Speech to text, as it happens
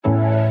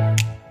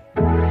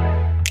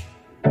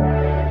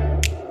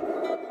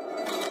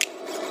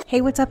Hey,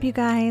 what's up, you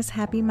guys?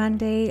 Happy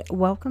Monday.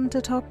 Welcome to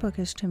Talk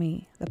Bookish to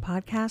Me, the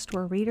podcast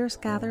where readers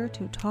gather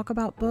to talk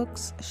about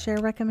books, share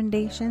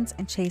recommendations,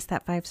 and chase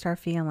that 5-star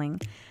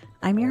feeling.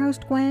 I'm your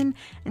host, Gwen,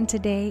 and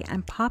today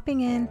I'm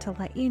popping in to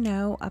let you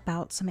know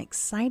about some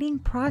exciting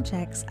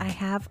projects I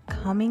have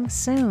coming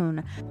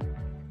soon.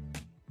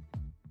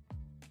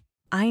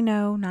 I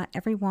know not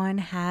everyone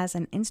has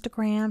an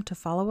Instagram to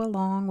follow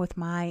along with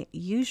my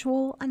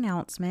usual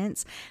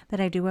announcements that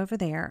I do over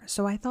there,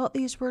 so I thought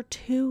these were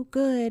too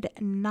good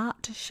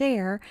not to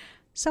share.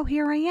 So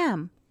here I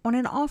am on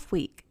an off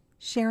week,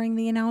 sharing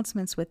the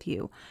announcements with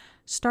you.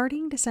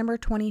 Starting December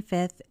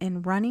 25th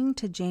and running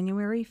to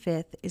January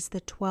 5th is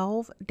the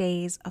 12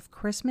 days of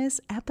Christmas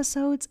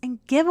episodes and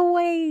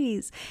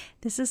giveaways.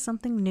 This is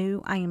something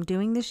new I am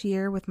doing this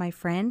year with my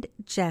friend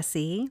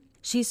Jessie.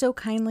 She so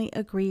kindly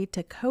agreed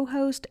to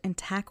co-host and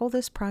tackle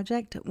this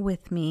project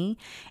with me.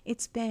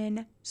 It's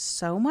been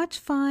so much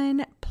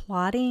fun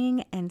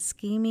plotting and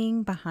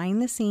scheming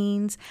behind the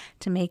scenes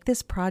to make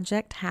this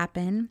project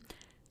happen.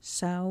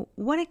 So,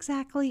 what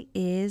exactly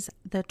is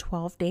the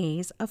 12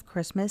 days of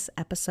Christmas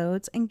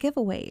episodes and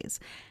giveaways?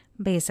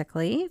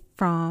 Basically,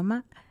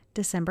 from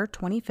December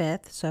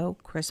 25th, so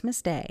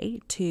Christmas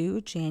Day,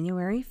 to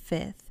January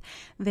 5th,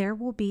 there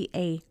will be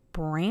a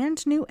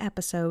brand new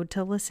episode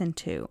to listen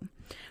to.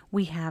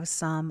 We have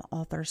some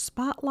author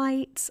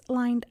spotlights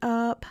lined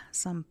up,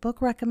 some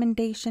book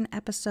recommendation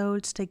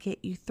episodes to get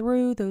you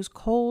through those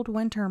cold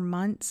winter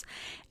months,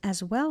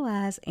 as well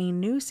as a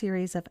new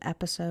series of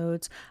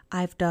episodes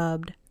I've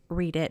dubbed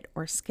Read It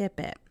or Skip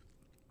It.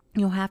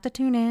 You'll have to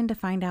tune in to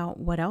find out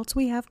what else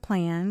we have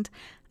planned.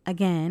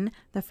 Again,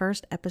 the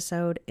first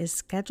episode is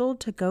scheduled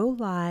to go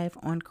live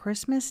on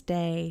Christmas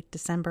Day,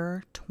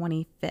 December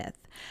 25th.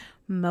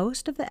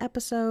 Most of the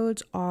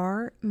episodes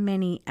are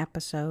mini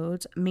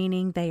episodes,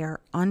 meaning they are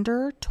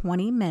under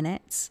 20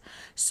 minutes,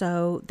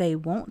 so they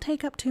won't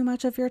take up too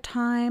much of your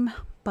time,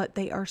 but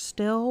they are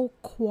still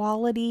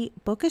quality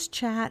bookish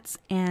chats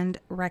and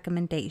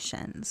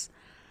recommendations.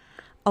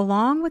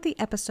 Along with the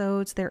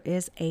episodes, there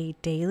is a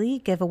daily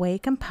giveaway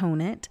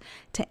component.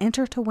 To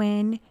enter to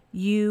win,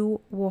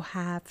 you will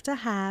have to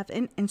have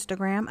an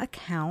Instagram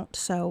account.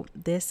 So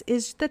this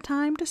is the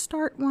time to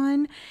start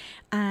one.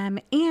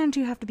 And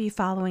you have to be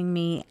following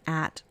me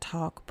at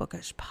Talk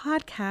Bookish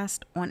Podcast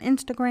on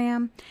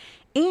Instagram.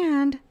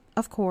 And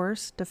of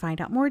course, to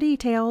find out more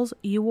details,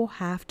 you will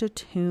have to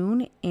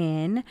tune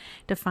in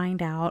to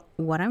find out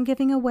what I'm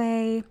giving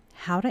away,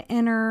 how to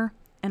enter,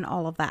 and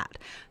all of that.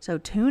 So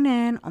tune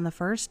in on the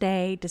first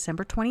day,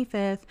 December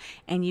 25th,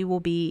 and you will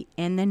be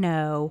in the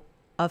know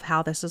of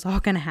how this is all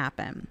going to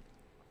happen.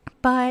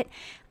 But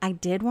I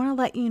did want to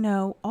let you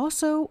know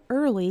also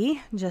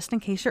early, just in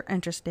case you're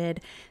interested,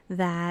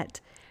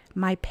 that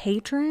my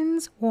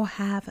patrons will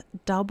have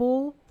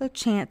double the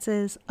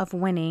chances of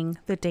winning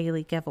the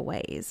daily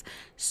giveaways.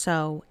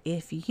 So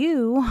if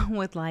you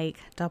would like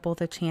double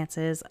the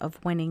chances of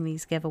winning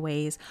these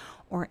giveaways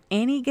or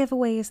any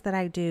giveaways that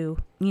I do,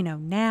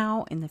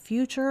 now in the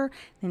future,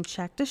 then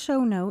check the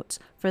show notes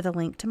for the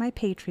link to my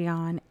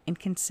Patreon and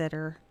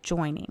consider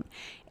joining.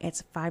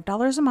 It's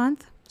 $5 a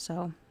month,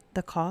 so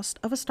the cost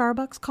of a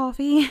Starbucks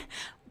coffee,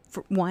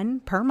 for one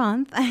per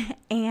month.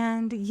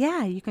 And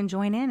yeah, you can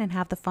join in and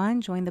have the fun,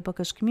 join the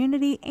bookish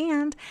community,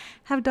 and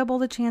have double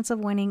the chance of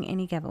winning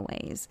any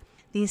giveaways.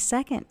 The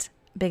second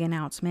big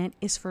announcement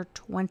is for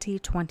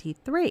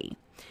 2023.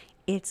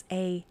 It's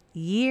a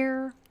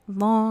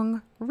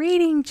year-long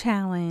reading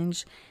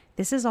challenge.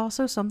 This is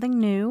also something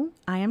new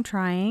I am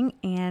trying,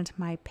 and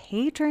my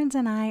patrons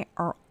and I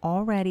are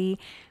already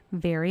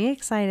very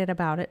excited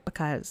about it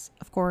because,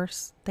 of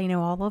course, they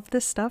know all of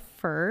this stuff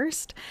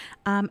first.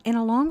 And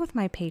along with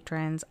my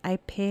patrons, I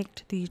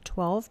picked the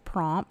 12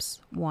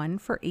 prompts, one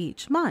for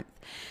each month.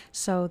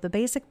 So the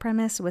basic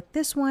premise with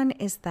this one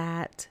is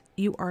that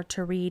you are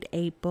to read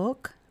a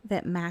book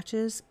that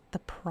matches the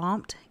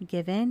prompt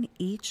given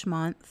each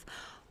month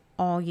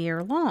all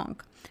year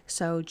long.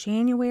 So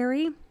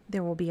January,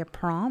 there will be a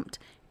prompt.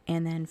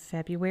 And then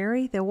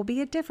February, there will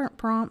be a different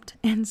prompt,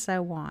 and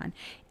so on.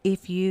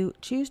 If you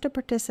choose to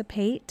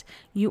participate,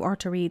 you are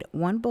to read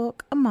one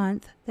book a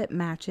month that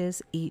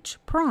matches each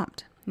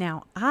prompt.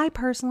 Now, I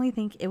personally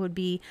think it would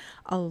be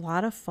a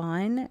lot of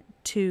fun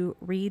to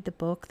read the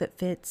book that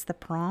fits the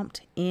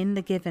prompt in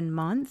the given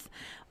month,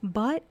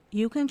 but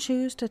you can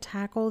choose to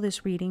tackle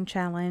this reading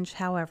challenge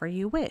however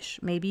you wish.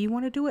 Maybe you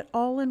want to do it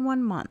all in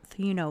one month.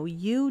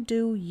 You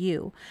do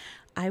you.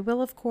 I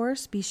will, of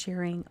course, be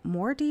sharing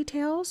more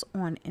details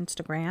on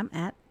Instagram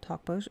at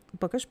Talk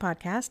Bookish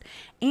Podcast,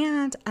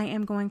 and I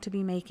am going to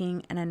be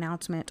making an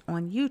announcement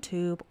on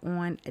YouTube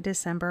on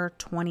December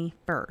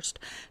 21st.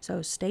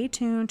 So stay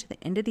tuned to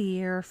the end of the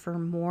year for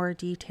more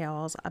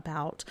details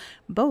about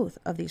both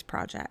of these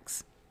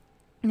projects.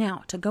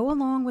 Now, to go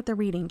along with the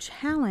reading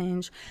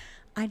challenge,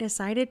 I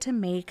decided to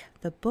make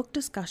the book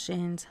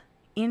discussions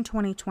in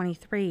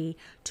 2023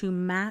 to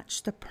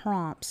match the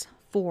prompts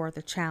for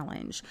the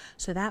challenge.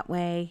 So that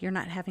way you're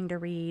not having to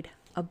read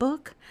a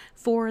book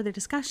for the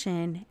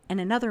discussion and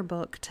another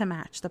book to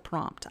match the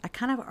prompt. I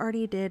kind of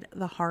already did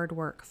the hard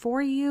work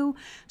for you.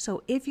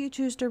 So if you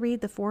choose to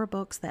read the 4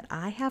 books that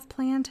I have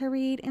planned to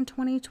read in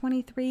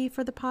 2023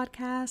 for the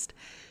podcast,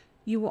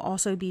 you will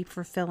also be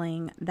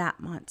fulfilling that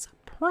month's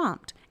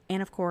prompt.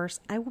 And of course,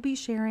 I will be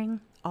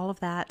sharing all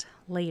of that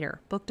later,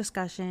 book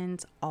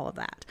discussions, all of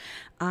that.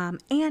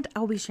 And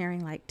I'll be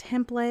sharing like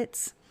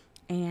templates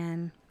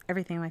and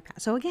everything like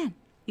that. So again,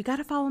 you got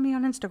to follow me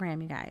on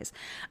Instagram, you guys.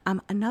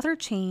 Another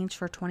change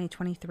for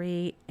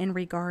 2023 in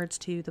regards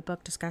to the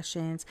book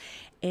discussions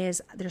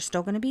is there's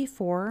still going to be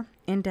 4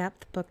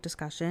 in-depth book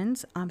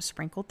discussions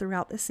sprinkled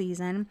throughout the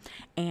season,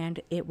 and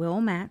it will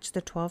match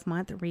the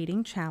 12-month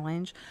reading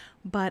challenge.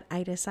 But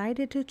I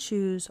decided to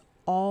choose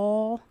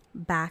all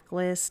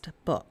backlist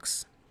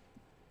books.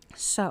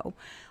 So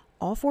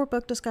all 4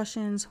 book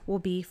discussions will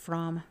be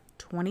from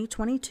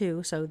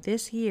 2022, so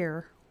this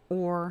year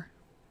or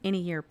any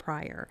year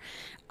prior.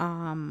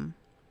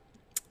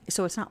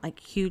 So it's not like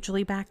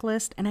hugely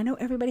backlist. And I know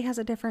everybody has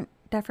a different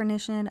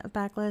definition of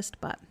backlist,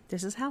 but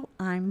this is how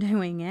I'm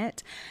doing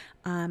it.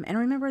 And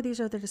remember, these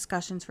are the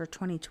discussions for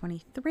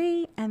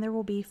 2023, and there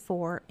will be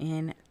 4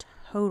 in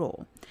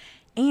total.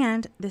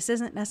 And this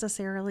isn't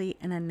necessarily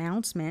an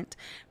announcement,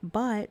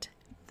 but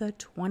the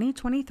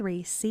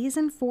 2023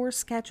 season 4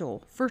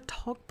 schedule for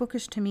Talk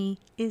Bookish to Me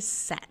is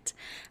set.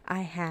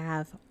 I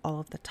have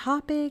all of the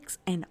topics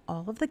and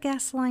all of the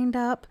guests lined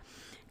up,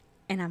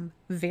 and I'm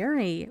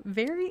very,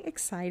 very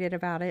excited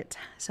about it.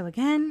 So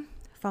again,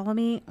 follow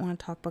me on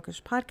Talk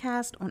Bookish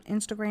Podcast on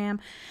Instagram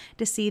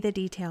to see the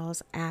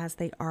details as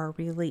they are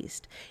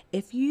released.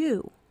 If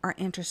you are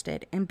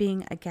interested in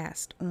being a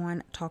guest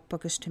on Talk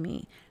Bookish to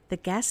Me, the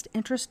guest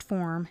interest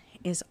form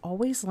is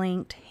always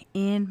linked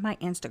in my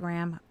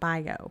Instagram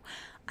bio.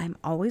 I'm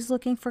always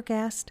looking for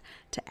guests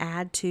to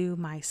add to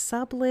my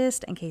sub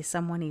list in case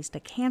someone needs to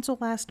cancel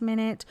last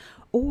minute,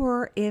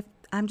 or if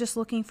I'm just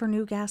looking for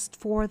new guests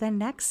for the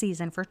next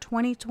season for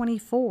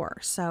 2024.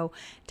 So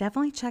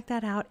definitely check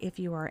that out if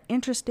you are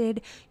interested.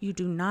 You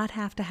do not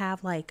have to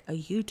have like a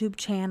YouTube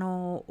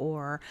channel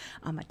or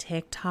a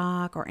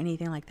TikTok or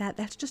anything like that.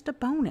 That's just a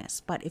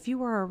bonus. But if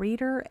you are a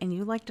reader and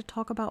you like to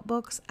talk about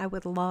books, I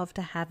would love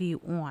to have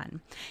you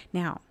on.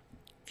 Now,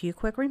 few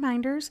quick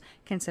reminders.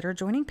 Consider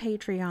joining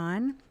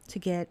Patreon to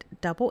get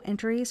double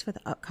entries for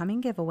the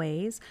upcoming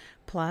giveaways.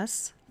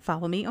 Plus,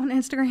 follow me on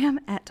Instagram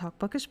at Talk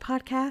Bookish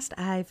Podcast.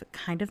 I've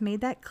kind of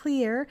made that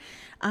clear.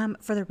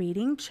 For the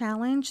reading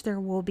challenge, there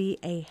will be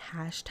a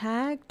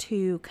hashtag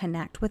to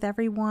connect with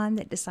everyone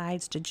that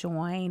decides to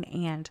join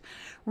and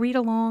read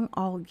along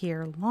all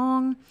year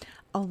long.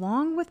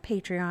 Along with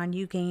Patreon,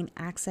 you gain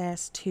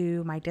access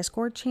to my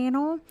Discord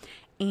channel,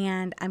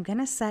 and I'm going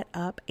to set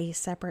up a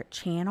separate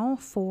channel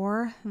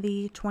for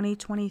the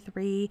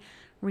 2023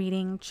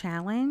 reading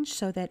challenge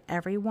so that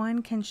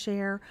everyone can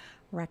share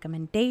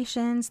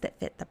recommendations that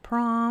fit the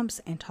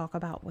prompts and talk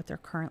about what they're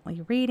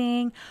currently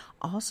reading.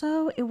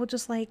 Also, it will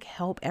just like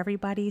help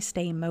everybody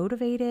stay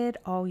motivated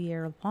all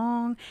year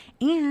long,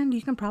 and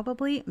you can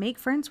probably make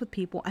friends with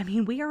people. I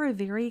mean, we are a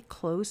very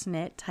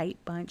close-knit,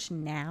 tight bunch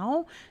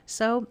now,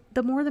 so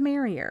the more the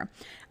merrier.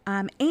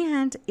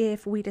 And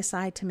if we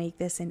decide to make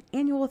this an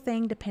annual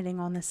thing, depending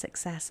on the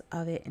success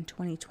of it in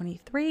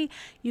 2023,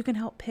 you can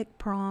help pick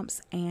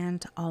prompts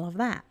and all of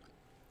that.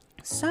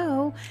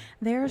 So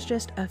there's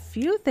just a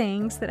few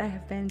things that I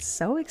have been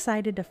so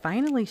excited to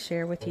finally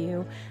share with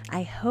you.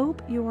 I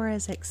hope you are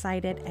as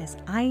excited as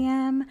I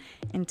am.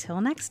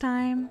 Until next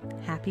time,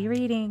 happy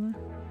reading.